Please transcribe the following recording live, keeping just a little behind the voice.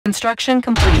Construction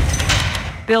complete.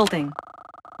 Building.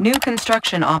 New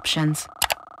construction options.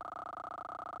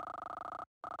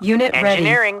 Unit ready.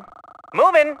 Engineering.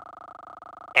 Moving.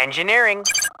 Engineering.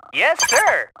 Yes,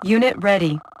 sir. Unit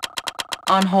ready.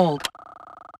 On hold.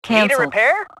 Cancelled. Need a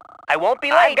repair? I won't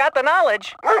be late. I've got the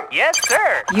knowledge. Yes,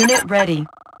 sir. Unit ready.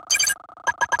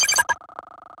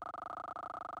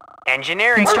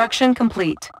 Engineering. Construction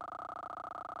complete.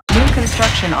 New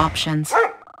construction options.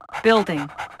 Building.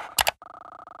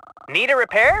 Need a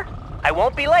repair? I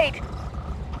won't be late.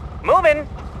 Moving.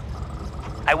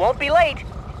 I won't be late.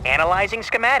 Analyzing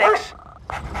schematics.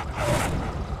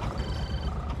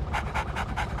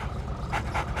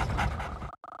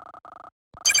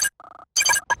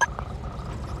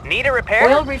 Need a repair?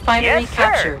 Oil refinery yes,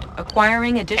 captured. Sir.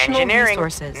 Acquiring additional Engineering.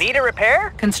 resources. Need a repair?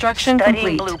 Construction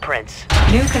Studying complete. blueprints.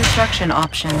 New construction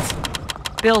options.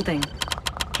 Building.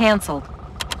 Cancelled.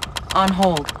 On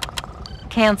hold.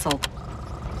 Cancelled.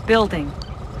 Building.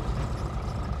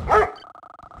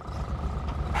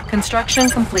 Construction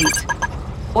complete.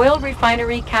 Oil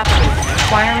refinery captured.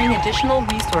 Acquiring additional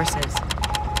resources.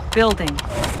 Building.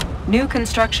 New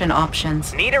construction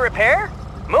options. Need a repair?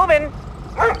 Moving.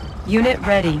 Unit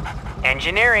ready.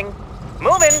 Engineering.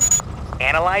 Moving.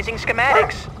 Analyzing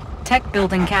schematics. Tech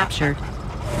building captured.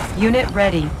 Unit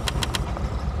ready.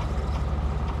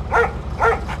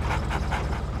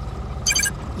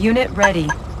 Unit ready.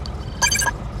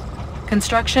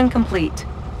 Construction complete.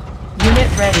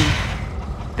 Unit ready.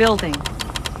 Building.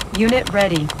 Unit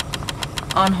ready.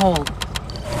 On hold.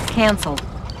 Cancelled.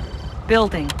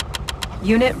 Building.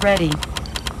 Unit ready.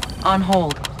 On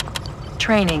hold.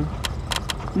 Training.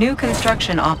 New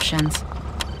construction options.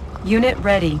 Unit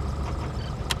ready.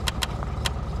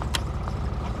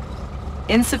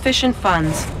 Insufficient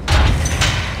funds.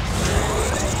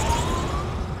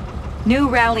 New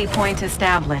rally point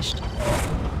established.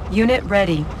 Unit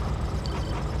ready.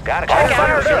 Got a check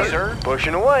out, sir.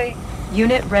 Pushing away.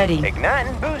 Unit ready.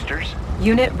 Igniting boosters.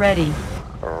 Unit ready.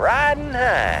 Riding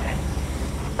high.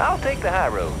 I'll take the high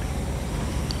road.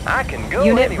 I can go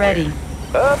Unit anywhere. ready.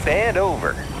 Up and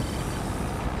over.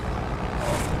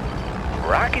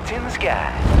 Rockets in the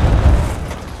sky.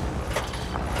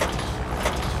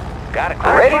 Got a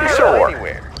clear ready to soar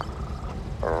anywhere.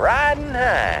 Riding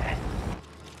high.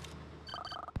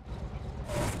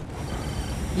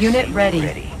 Unit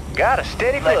ready. Got a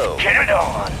steady flow. Let's get it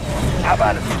on. How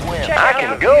about a swim? I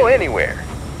can go anywhere.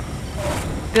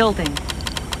 Building.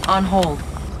 On hold.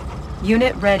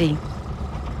 Unit ready.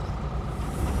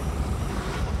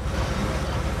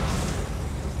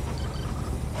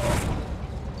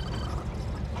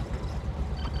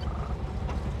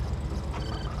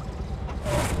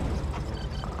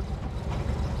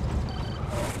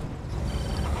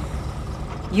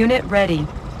 Unit ready.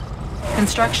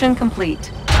 Construction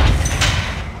complete.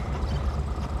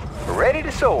 Ready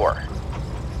to soar.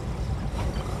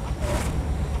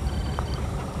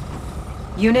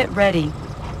 Unit ready.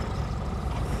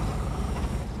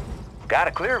 Got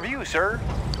a clear view, sir.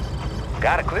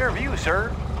 Got a clear view,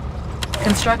 sir.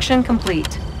 Construction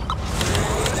complete.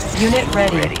 Unit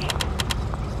ready.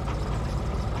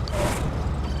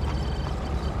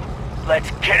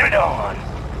 Let's get it on.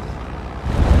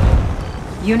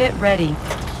 Unit ready.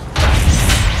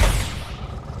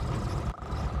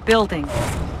 Building.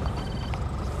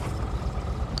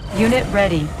 Unit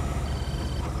ready.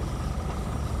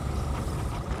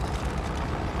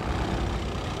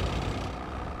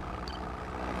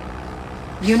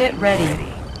 Unit ready.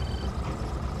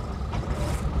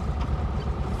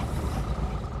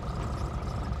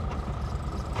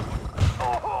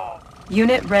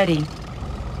 Unit ready.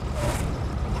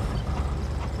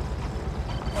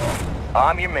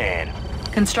 I'm your man.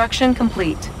 Construction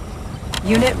complete.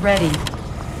 Unit ready.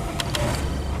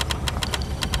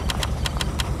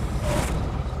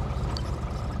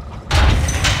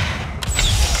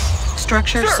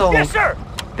 Structure Sir, sold. yes, sir.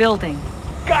 Building.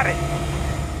 Got it.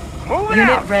 Moving Unit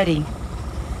out. ready.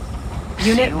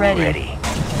 Unit Seal ready.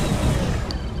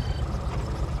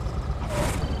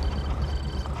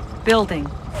 Building.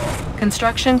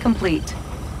 Construction complete.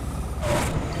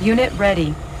 Unit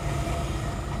ready.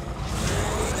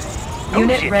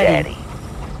 Unit Who's your ready. daddy?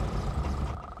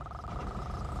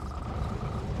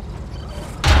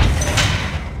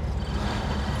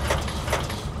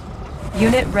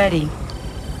 Unit ready.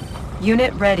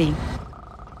 Unit ready.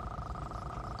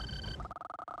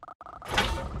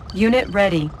 Unit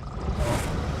ready.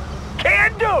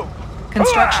 Can do.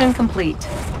 Construction complete.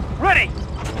 Ready.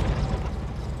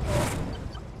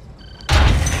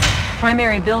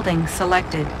 Primary building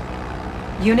selected.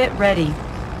 Unit ready.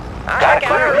 Got a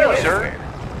clear view, sir.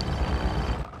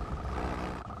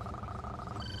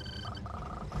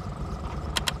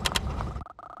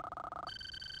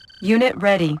 Unit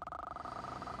ready.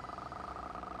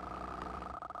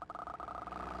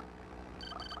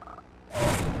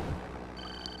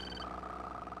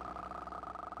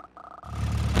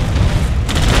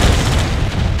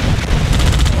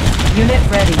 Unit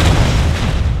ready.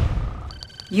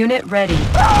 Unit ready.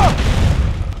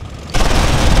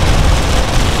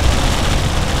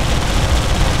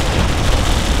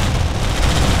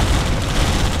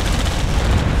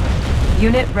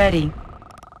 Unit ready.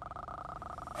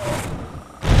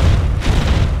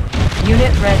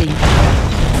 Unit ready.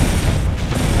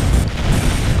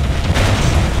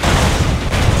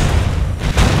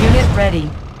 Unit ready.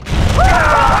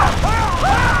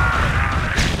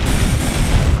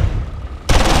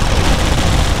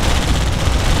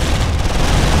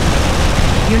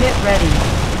 Unit ready.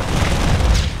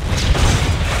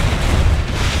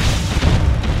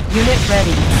 Unit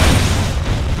ready.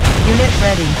 Unit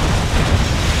ready.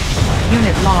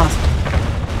 Unit lost.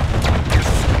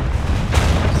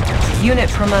 Unit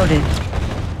promoted.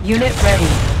 Unit ready.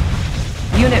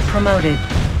 Unit promoted.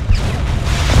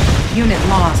 Unit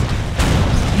lost.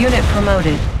 Unit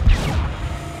promoted.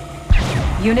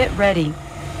 Unit ready.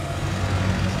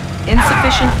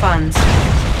 Insufficient funds.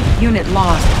 Unit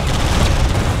lost.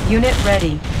 Unit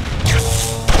ready.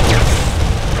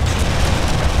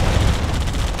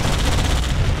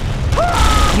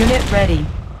 Unit ready.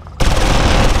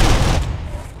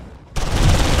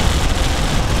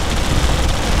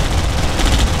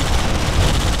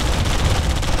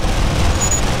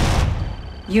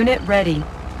 Unit ready.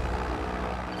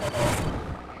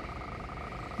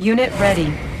 Unit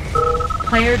ready.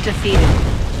 Player defeated.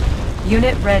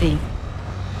 Unit ready.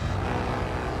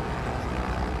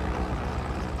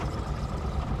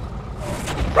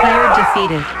 Player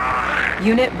defeated.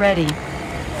 Unit ready.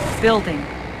 Building.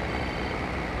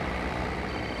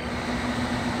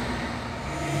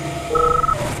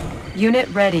 Unit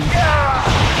ready.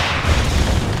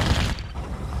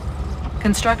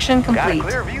 Construction complete.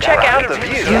 Check out the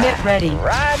view. Unit ready.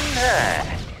 Riding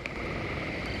high.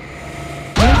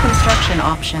 New construction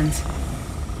options.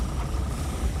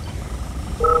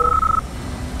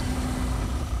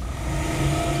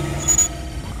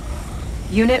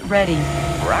 Unit ready.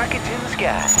 Rockets in the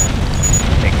sky.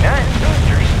 Ignite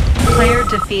boosters. Player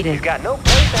defeated. You've got no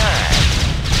place to hide.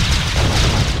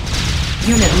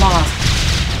 Unit lost.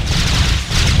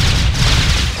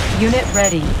 Unit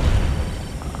ready.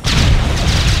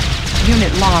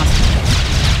 Unit lost.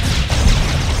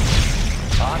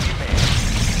 On command.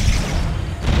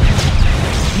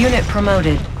 Unit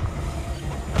promoted.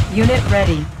 Unit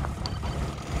ready.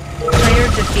 Player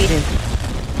defeated.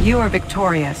 You are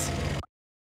victorious.